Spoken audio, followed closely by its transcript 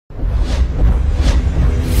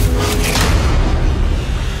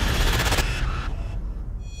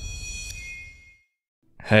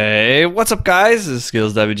Hey, what's up guys? This is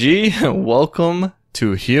SkillsWG. Welcome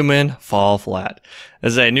to Human Fall Flat.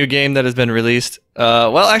 This is a new game that has been released.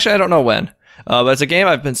 Well, actually I don't know when. But it's a game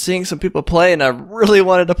I've been seeing some people play and I really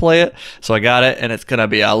wanted to play it. So I got it and it's going to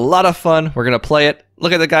be a lot of fun. We're going to play it.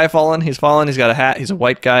 Look at the guy falling. He's fallen. He's got a hat. He's a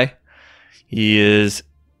white guy. He is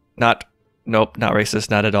not racist,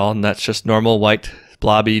 not at all. And that's just normal white,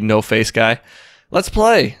 blobby, no face guy. Let's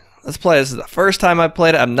play. Let's play. This is the first time I've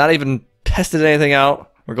played it. I'm not even tested anything out.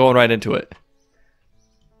 We're going right into it.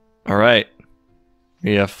 Alright.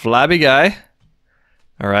 We have flabby guy.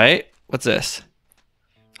 Alright. What's this?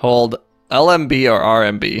 Hold LMB or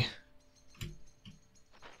RMB.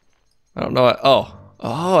 I don't know what.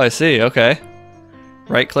 Oh, I see. Okay.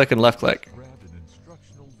 Right click and left click. Grab an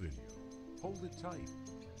instructional video. Hold it tight.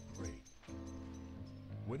 Great.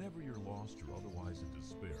 Whenever you're lost or otherwise in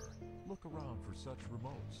despair, look around for such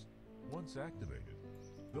remotes. Once activated,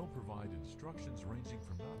 they'll provide instructions ranging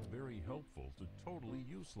from not very helpful to totally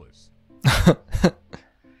useless. If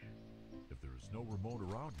there is no remote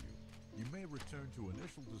around you, you may return to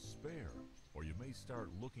initial despair, or you may start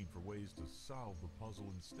looking for ways to solve the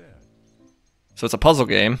puzzle instead. So it's a puzzle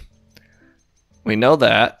game. We know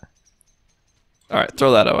that. Alright,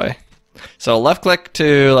 throw that away. So left click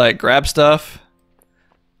to like grab stuff.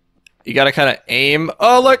 You gotta kind of aim.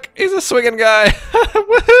 Oh look, he's a swinging guy.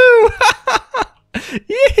 Woohoo!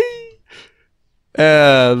 Yee!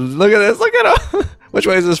 Look at this, look at him. Which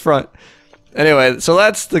way is this front? Anyway, so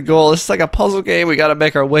that's the goal. This is like a puzzle game. We gotta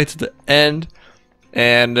make our way to the end.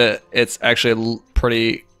 And it's actually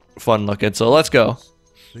pretty fun looking. So let's go.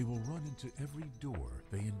 They will run into every door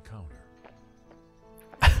they encounter.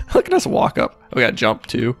 Look at us walk up. We got jump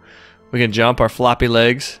too. We can jump our floppy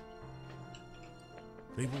legs.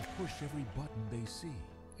 They will push every button they see.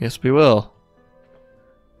 Yes, we will.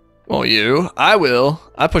 Well, you. I will.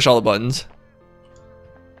 I push all the buttons.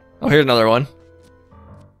 Oh, here's another one.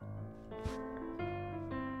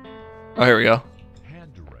 Oh, here we go.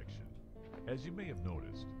 Hand direction. As you may have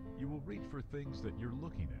noticed, you will reach for things that you're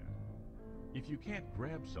looking at. If you can't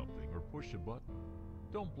grab something or push a button,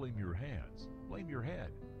 don't blame your hands. Blame your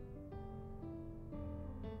head.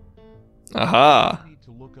 Aha. You need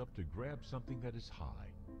to look up to grab something that is high.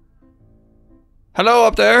 Hello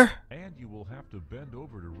up there. And you will have to bend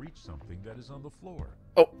over to reach something that is on the floor.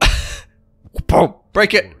 Oh. Boom.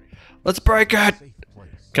 Break it. Let's break it.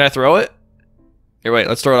 Can I throw it? Here, wait.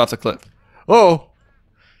 Let's throw it off the cliff. Oh.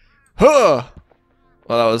 Huh.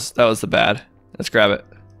 Well, that was the bad. Let's grab it.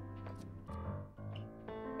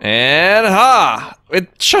 And ha!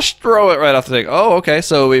 It just throw it right off the thing. Oh, okay.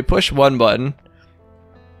 So we push one button.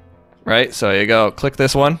 Right. So you go. Click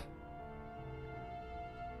this one.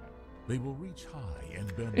 They will reach high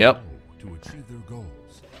and bend Yep. low to achieve their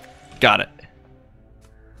goals. Got it.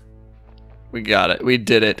 We got it. We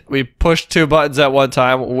did it. We pushed two buttons at one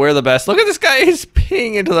time. We're the best. Look at this guy. He's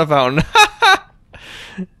peeing into the fountain.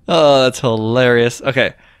 Oh, that's hilarious.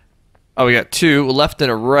 Okay. Oh, we got two left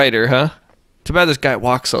and a righter, huh? Too bad this guy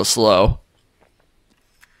walks so slow.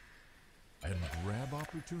 And grab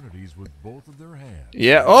opportunities with both of their hands.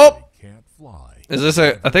 Yeah. Oh! They can't fly. Is this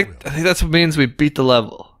a... I think that's what means we beat the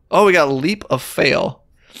level. Oh, we got leap of fail.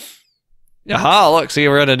 Aha, look. See,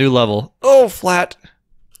 we're at a new level. Oh, flat.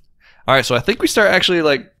 Alright, so I think we start actually,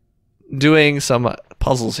 like, doing some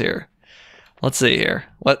puzzles here. Let's see here.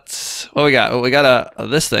 What we got? Well, we got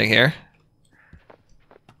this thing here.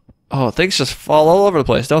 Oh, things just fall all over the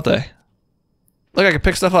place, don't they? Look, I can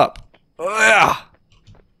pick stuff up. Oh, yeah.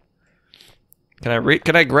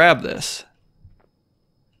 Can I grab this?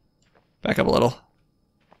 Back up a little.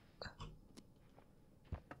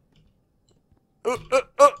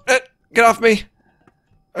 Get off me.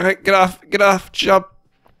 Okay, get off, jump.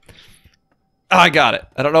 Oh, I got it.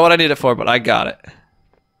 I don't know what I need it for, but I got it.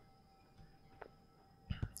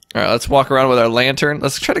 Alright, let's walk around with our lantern.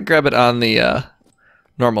 Let's try to grab it on the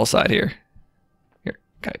normal side here. Here,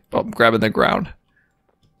 okay. Oh, I'm grabbing the ground.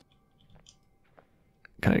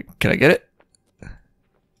 Can I get it?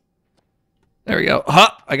 There we go.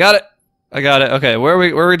 Ha! I got it. I got it. Okay, where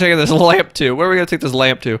are we taking this lamp to? Where are we gonna take this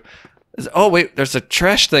lamp to? Oh wait, there's a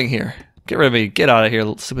trash thing here. Get rid of me. Get out of here,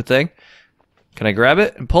 little stupid thing. Can I grab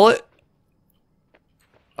it and pull it?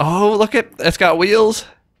 Oh, look at it's got wheels.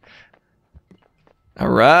 All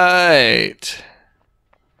right.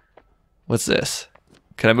 What's this?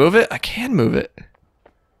 Can I move it? I can move it.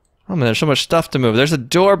 Oh man, there's so much stuff to move. There's a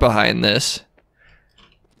door behind this.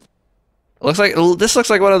 It looks like this looks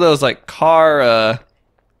like one of those like car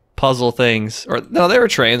puzzle things. Or no, they were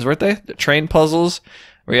trains, weren't they? The train puzzles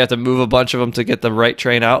where you have to move a bunch of them to get the right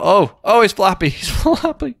train out. Oh, he's floppy. He's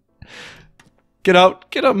floppy. Get out.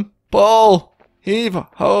 Get him. Pull. Heave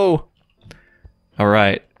ho. All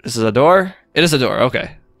right. This is a door? It is a door.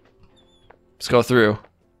 Okay. Let's go through.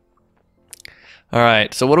 All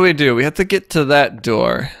right. So what do? We have to get to that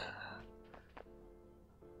door.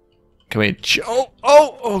 Can we...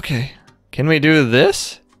 Oh, okay. Can we do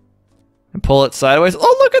this? And pull it sideways?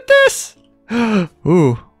 Oh, look at this!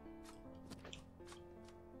 Ooh.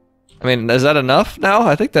 I mean, is that enough now?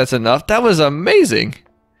 I think that's enough. That was amazing.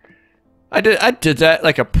 I did that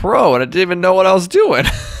like a pro, and I didn't even know what I was doing.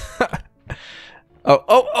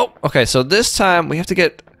 Oh. Okay, so this time we have to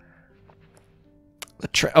get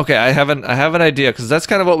the okay, I have an idea, because that's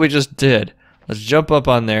kind of what we just did. Let's jump up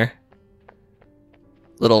on there.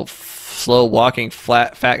 Little slow walking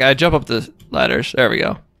fat guy. Jump up the ladders. There we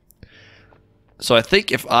go. So I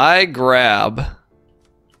think if I grab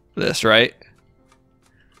this, right?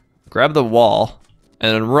 Grab the wall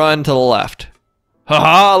and then run to the left.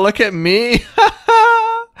 Haha, look at me.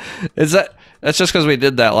 That's just because we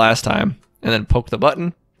did that last time. And then poke the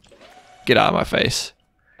button. Get out of my face.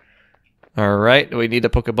 Alright, we need to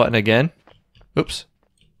poke a button again. Oops.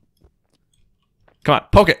 Come on,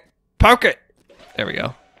 poke it. Poke it. There we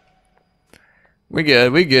go. We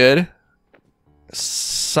good.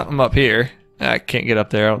 Something up here. I can't get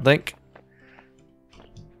up there, I don't think.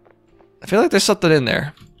 I feel like there's something in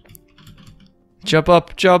there. Jump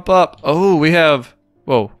up, jump up. Oh, we have...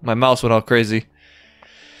 Whoa, my mouse went all crazy.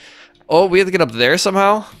 Oh, we have to get up there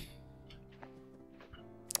somehow?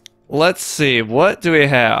 Let's see, what do we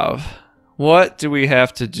have? What do we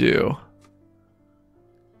have to do?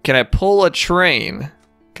 Can I pull a train?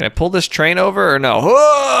 Can I pull this train over or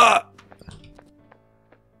no?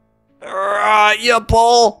 Yeah,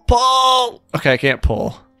 pull! Okay, I can't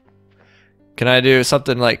pull. Can I do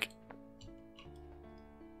something like...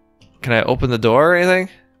 Can I open the door or anything?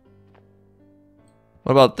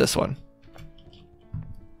 What about this one?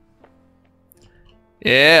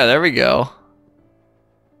 Yeah, there we go.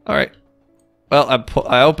 Alright. Well,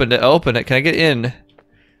 I opened it. Can I get in?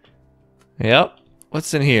 Yep.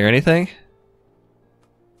 What's in here? Anything?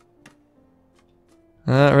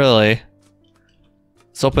 Not really.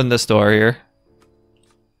 Let's open this door here.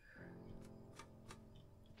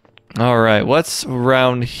 Alright, what's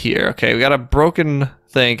around here? Okay, we got a broken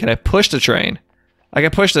thing. Can I push the train? I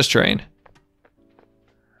can push this train.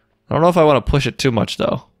 I don't know if I want to push it too much,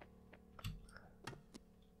 though.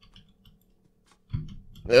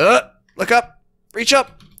 Look up! Reach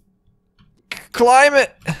up! Climb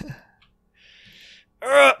it!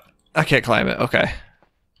 I can't climb it. Okay.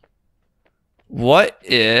 What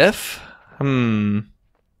if... Can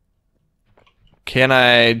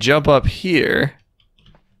I jump up here?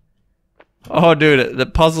 Oh, dude, the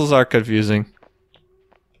puzzles are confusing.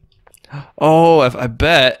 Oh, I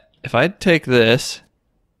bet if I take this...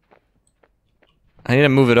 I need to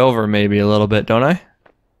move it over maybe a little bit, don't I?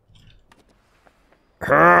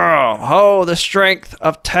 Oh, the strength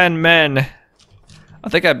of 10 men. I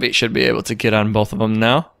think I should be able to get on both of them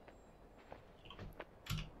now.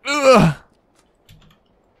 Ugh.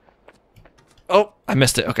 Oh, I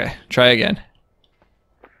missed it. Okay, try again.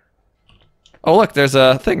 Oh, look, there's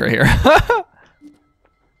a thing right here.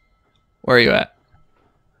 Where are you at?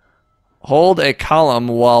 Hold a column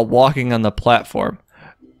while walking on the platform.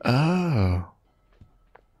 Oh.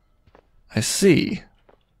 I see.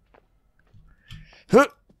 Huh.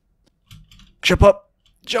 Jump up.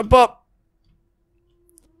 Jump up.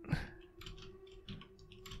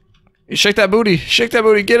 You shake that booty. Shake that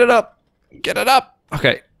booty. Get it up. Get it up.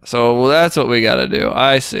 Okay, so that's what we gotta do.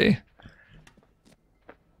 I see.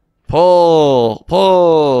 Pull.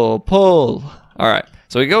 Pull. Pull. Alright,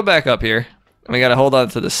 so we go back up here. And we gotta hold on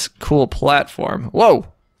to this cool platform. Whoa!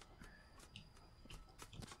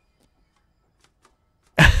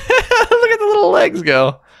 Look at the little legs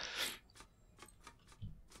go.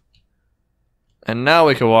 And now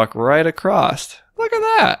we can walk right across. Look at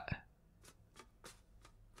that.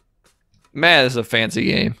 Man, this is a fancy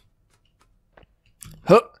game.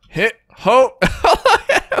 Ho, hit, ho.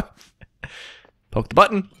 Poke the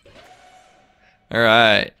button.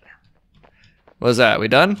 Alright. What is that? We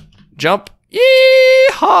done? Jump.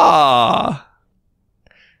 Yeehaw!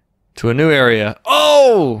 To a new area.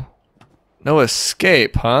 Oh! No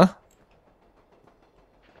escape, huh?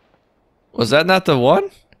 Was that not the one?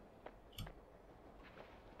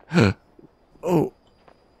 Oh.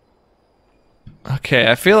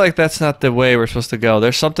 Okay, I feel like that's not the way we're supposed to go.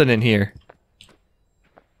 There's something in here.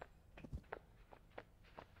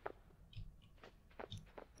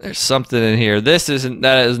 There's something in here. That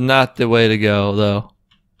is not the way to go, though.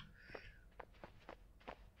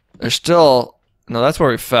 There's still... No, that's where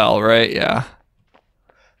we fell, right? Yeah.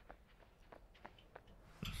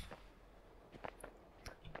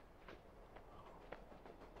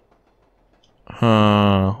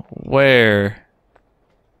 Huh. Where?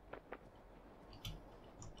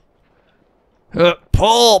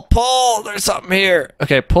 Pull! Pull! There's something here!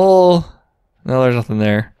 Okay, pull. No, there's nothing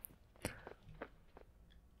there.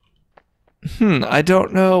 I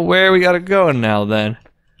don't know where we gotta go now then.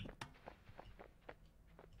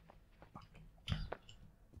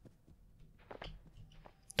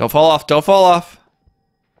 Don't fall off, don't fall off.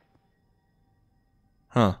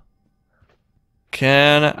 Huh.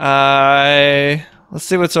 Can I... Let's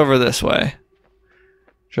see what's over this way.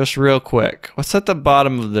 Just real quick. What's at the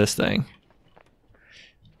bottom of this thing?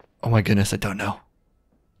 Oh my goodness, I don't know.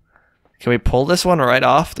 Can we pull this one right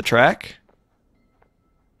off the track?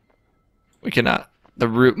 We cannot. The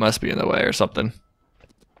root must be in the way or something.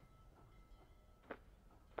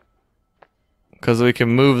 Because we can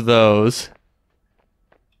move those.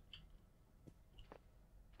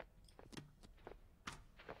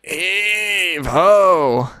 Eve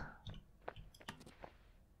ho!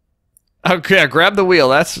 Okay, grab the wheel.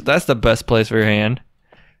 That's the best place for your hand.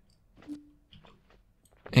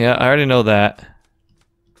 Yeah, I already know that.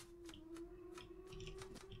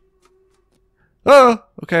 Oh,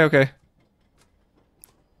 okay, okay.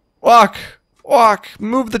 Walk, walk,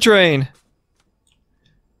 move the train.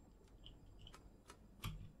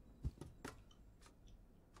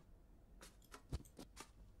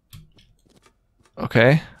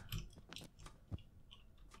 Okay.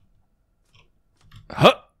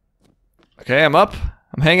 Huh. Okay, I'm up.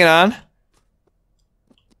 I'm hanging on.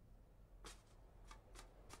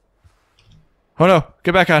 Oh no,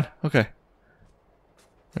 get back on. Okay.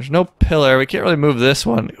 There's no pillar. We can't really move this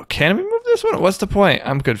one. Can we move this one? What's the point?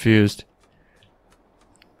 I'm confused.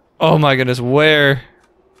 Oh my goodness, where?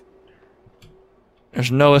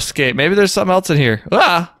 There's no escape. Maybe there's something else in here.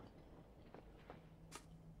 Ah!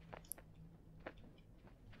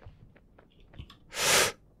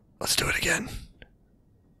 Let's do it again.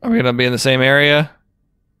 Are we gonna be in the same area?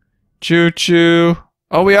 Choo choo.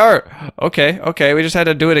 Oh, we are. Okay, okay. We just had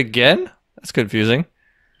to do it again? That's confusing.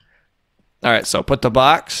 Alright, so put the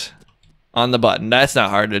box on the button. That's not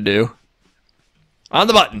hard to do. On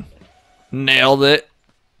the button. Nailed it.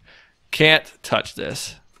 Can't touch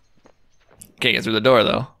this. Can't get through the door,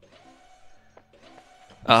 though.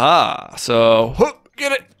 Aha. So, whoop,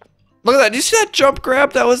 get it. Look at that. Did you see that jump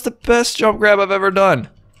grab? That was the best jump grab I've ever done.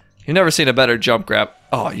 You've never seen a better jump grab.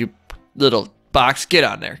 Oh, you little box. Get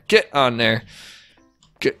on there. Get on there.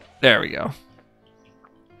 Get. There we go.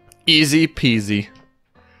 Easy peasy.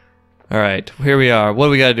 Alright, here we are. What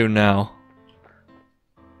do we gotta do now?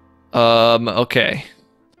 Okay.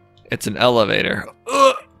 It's an elevator.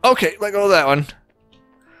 Okay, let go of that one.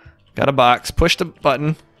 Got a box. Push the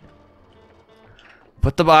button.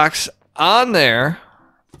 Put the box on there.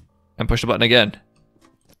 And push the button again.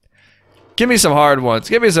 Give me some hard ones.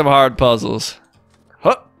 Give me some hard puzzles.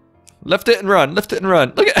 Huh. Lift it and run. Lift it and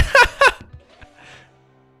run. Look at...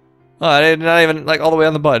 Oh, I did not even like all the way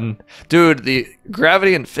on the button. Dude, the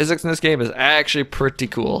gravity and physics in this game is actually pretty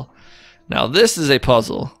cool. Now this is a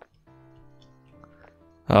puzzle.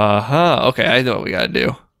 Uh-huh. Okay, I know what we gotta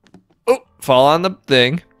do. Oh, fall on the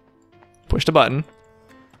thing. Push the button.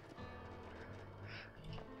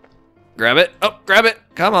 Grab it. Oh, grab it.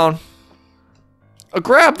 Come on. Oh,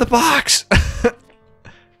 grab the box.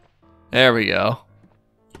 There we go.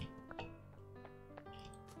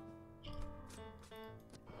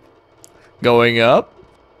 Going up.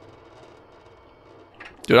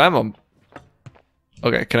 Dude, I'm a...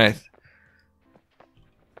 Okay, can I...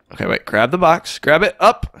 Okay, wait. Grab the box. Grab it.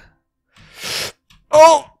 Up.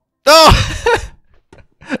 Oh! Oh!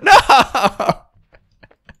 No!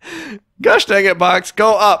 Gosh dang it, box.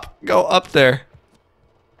 Go up. Go up there.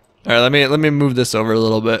 Alright, let me move this over a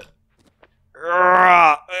little bit.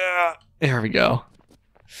 There we go.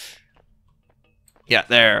 Yeah,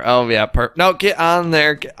 there. Oh, yeah. No, get on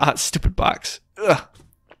there. Get on. Stupid box. Ugh.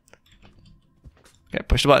 Okay,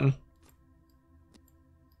 push the button.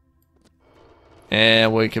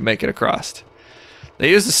 And we can make it across. They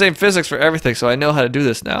use the same physics for everything, so I know how to do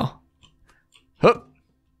this now. Huh.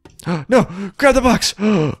 No! Grab the box!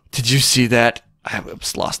 Did you see that? I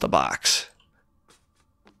almost lost the box.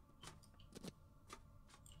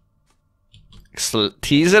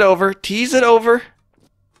 Tease it over. Tease it over.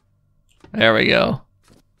 There we go.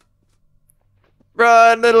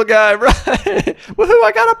 Run, little guy, run! Woohoo,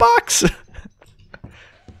 I got a box!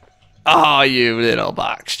 Oh, you little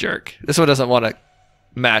box jerk. This one doesn't want to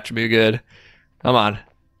match me good. Come on.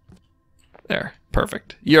 There,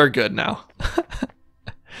 perfect. You're good now.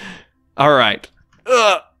 Alright.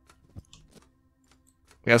 I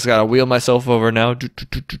guess I gotta wheel myself over now.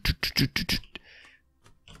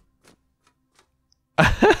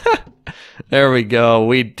 There we go.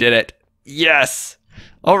 We did it. Yes.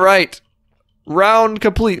 All right. Round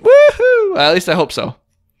complete. Woohoo! At least I hope so.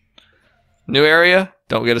 New area.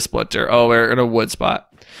 Don't get a splinter. Oh, we're in a wood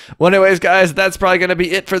spot. Well, anyways, guys, that's probably going to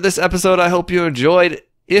be it for this episode. I hope you enjoyed.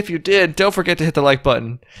 If you did, don't forget to hit the like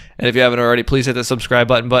button. And if you haven't already, please hit the subscribe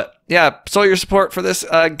button. But yeah, show your support for this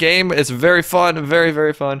game. It's very fun. Very,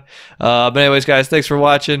 very fun. But anyways, guys, thanks for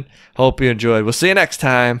watching. Hope you enjoyed. We'll see you next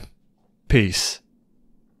time. Peace.